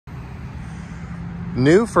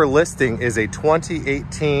New for listing is a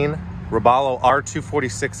 2018 Robalo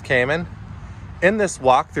R246 Cayman. In this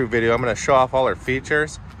walkthrough video, I'm going to show off all her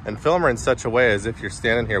features and film her in such a way as if you're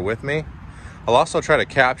standing here with me. I'll also try to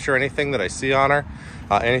capture anything that I see on her,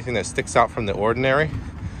 anything that sticks out from the ordinary.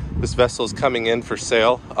 This vessel is coming in for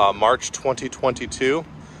sale March 2022,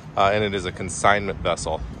 and it is a consignment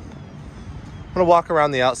vessel. I'm going to walk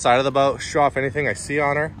around the outside of the boat, show off anything I see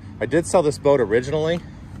on her. I did sell this boat originally.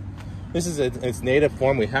 This is its native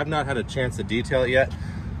form. We have not had a chance to detail it yet.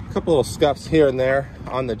 A couple little scuffs here and there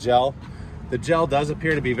on the gel. The gel does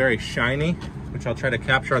appear to be very shiny, which I'll try to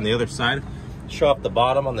capture on the other side. Show off the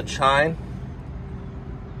bottom on the chine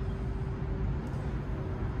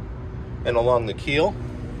and along the keel.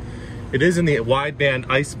 It is in the wideband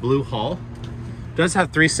ice blue hull. It does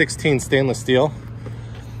have 316 stainless steel.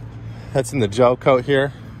 That's in the gel coat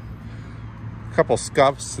here. A couple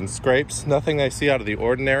scuffs and scrapes, nothing I see out of the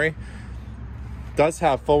ordinary. Does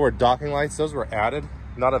have forward docking lights. Those were added,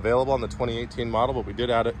 not available on the 2018 model, but we did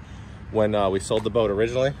add it when we sold the boat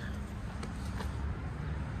originally.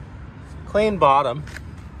 Clean bottom.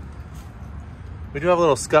 We do have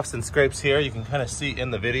little scuffs and scrapes here. You can kind of see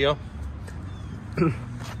in the video.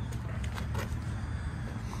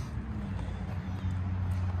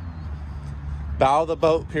 Bow of the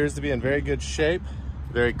boat appears to be in very good shape,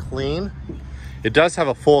 very clean. It does have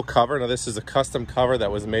a full cover. Now this is a custom cover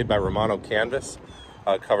that was made by Romano canvas.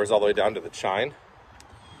 Covers all the way down to the chine.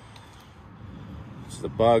 This is the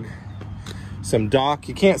bug. Some dock.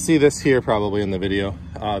 You can't see this here probably in the video.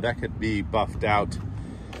 That could be buffed out.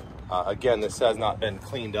 Again, this has not been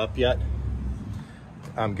cleaned up yet.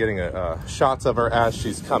 I'm getting shots of her as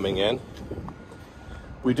she's coming in.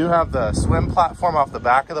 We do have the swim platform off the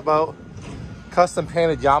back of the boat. Custom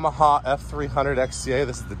painted Yamaha F300 XCA.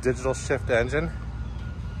 This is the digital shift engine.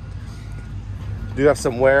 Do have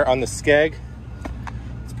some wear on the skeg.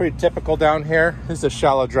 It's pretty typical down here. This is a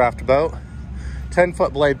shallow draft boat.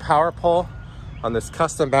 10-foot blade power pole on this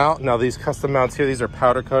custom mount. Now these custom mounts here, these are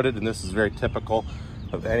powder coated, and this is very typical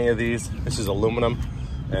of any of these. This is aluminum,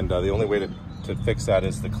 and the only way to fix that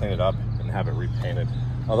is to clean it up and have it repainted.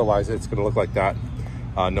 Otherwise, it's gonna look like that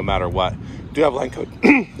no matter what. Do have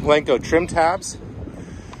Lenco trim tabs.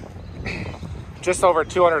 Just over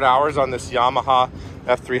 200 hours on this Yamaha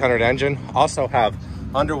F300 engine. Also have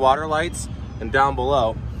underwater lights, and down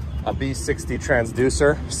below a B60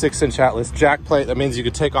 transducer, 6-inch Atlas jack plate. That means you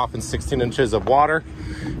could take off in 16 inches of water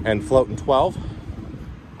and float in 12.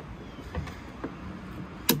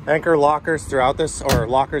 Anchor lockers throughout this, or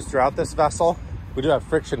lockers throughout this vessel. We do have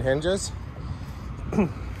friction hinges.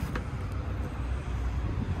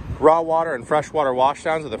 Raw water and freshwater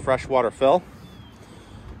washdowns with a freshwater fill.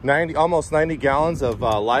 Almost 90 gallons of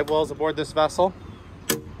live wells aboard this vessel.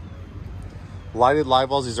 Lighted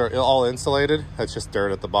live wells, these are all insulated. That's just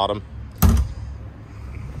dirt at the bottom.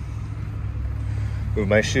 Move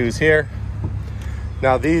my shoes here.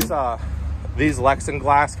 Now these Lexan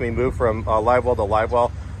glass can be moved from live well to live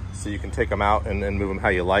well, so you can take them out and move them how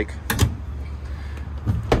you like.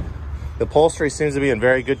 The upholstery seems to be in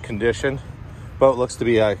very good condition. Boat looks to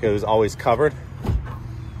be like it was always covered.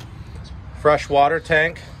 Fresh water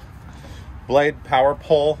tank, blade power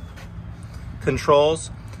pole controls,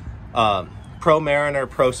 Pro Mariner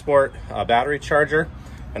Pro Sport battery charger,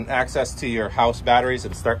 and access to your house batteries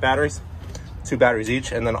and start batteries, 2 batteries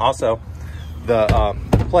each, and then also the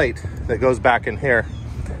plate that goes back in here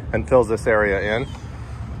and fills this area in.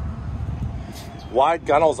 Wide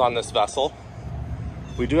gunnels on this vessel.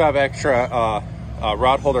 We do have extra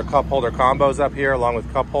rod holder, cup holder combos up here along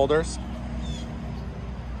with cup holders.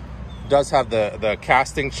 Does have the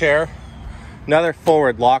casting chair. Another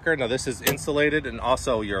forward locker. Now this is insulated, and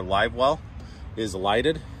also your live well is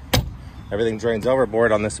lighted. Everything drains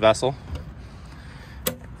overboard on this vessel.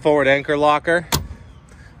 Forward anchor locker.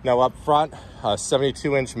 Now up front,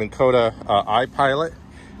 72-inch Minn Kota iPilot.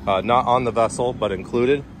 Not on the vessel, but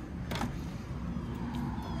included.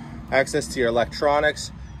 Access to your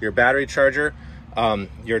electronics, your battery charger,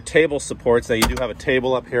 your table supports. Now you do have a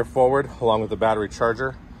table up here forward along with the battery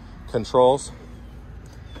charger controls.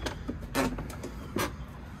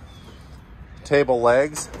 Table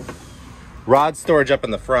legs. Rod storage up in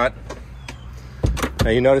the front. Now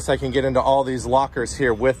you notice I can get into all these lockers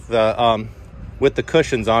here with the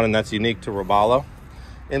cushions on, and that's unique to Robalo.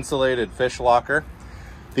 Insulated fish locker.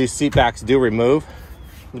 These seat backs do remove.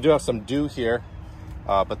 We do have some dew here,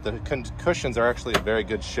 but the cushions are actually in very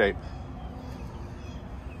good shape.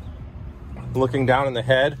 Looking down in the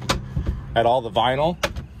head at all the vinyl.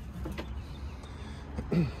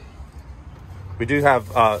 We do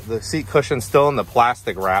have the seat cushions still in the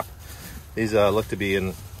plastic wrap. These look to be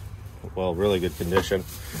in well, really good condition.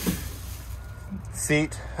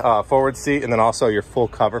 Seat, forward seat, and then also your full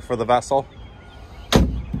cover for the vessel.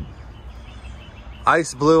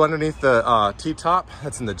 Ice blue underneath the T-top.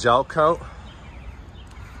 That's in the gel coat.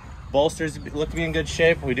 Bolsters look to be in good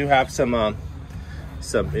shape. We do have some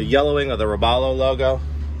yellowing of the Robalo logo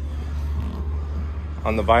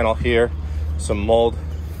on the vinyl here. Some mold.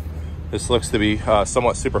 This looks to be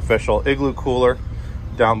somewhat superficial. Igloo cooler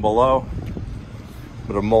down below.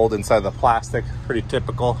 Bit of mold inside the plastic. Pretty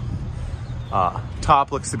typical.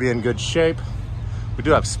 Top looks to be in good shape. We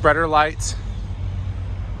do have spreader lights.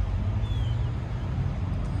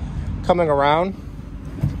 Coming around,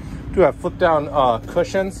 do have flip down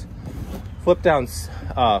cushions, flip down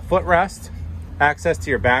footrest, access to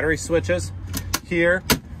your battery switches here,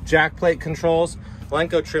 jack plate controls,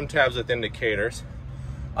 Lenco trim tabs with indicators,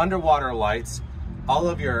 underwater lights, all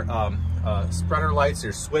of your spreader lights,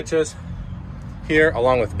 your switches here,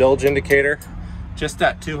 along with bilge indicator, just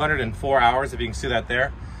at 204 hours, if you can see that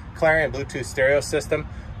there. Clarion Bluetooth stereo system,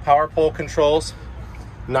 power pole controls,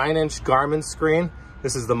 9-inch Garmin screen.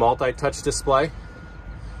 This is the multi-touch display,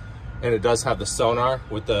 and it does have the sonar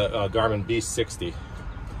with the Garmin B60.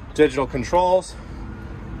 Digital controls,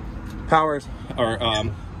 powers, or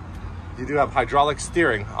you do have hydraulic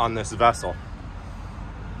steering on this vessel.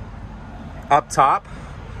 Up top,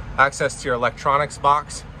 access to your electronics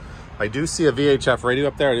box. I do see a VHF radio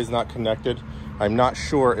up there. It is not connected. I'm not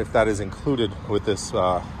sure if that is included with this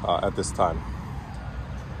at this time.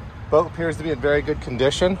 Boat appears to be in very good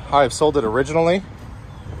condition. I've sold it originally.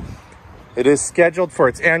 It is scheduled for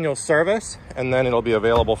its annual service, and then it'll be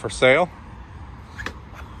available for sale.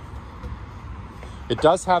 It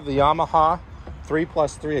does have the Yamaha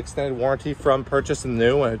 3+3 extended warranty from purchase and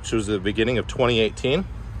new, which was the beginning of 2018.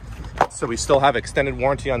 So we still have extended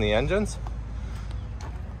warranty on the engines.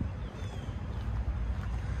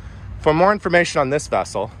 For more information on this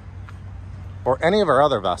vessel, or any of our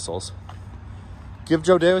other vessels, give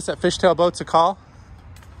Joe Davis at FishTale Boats a call.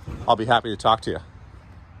 I'll be happy to talk to you.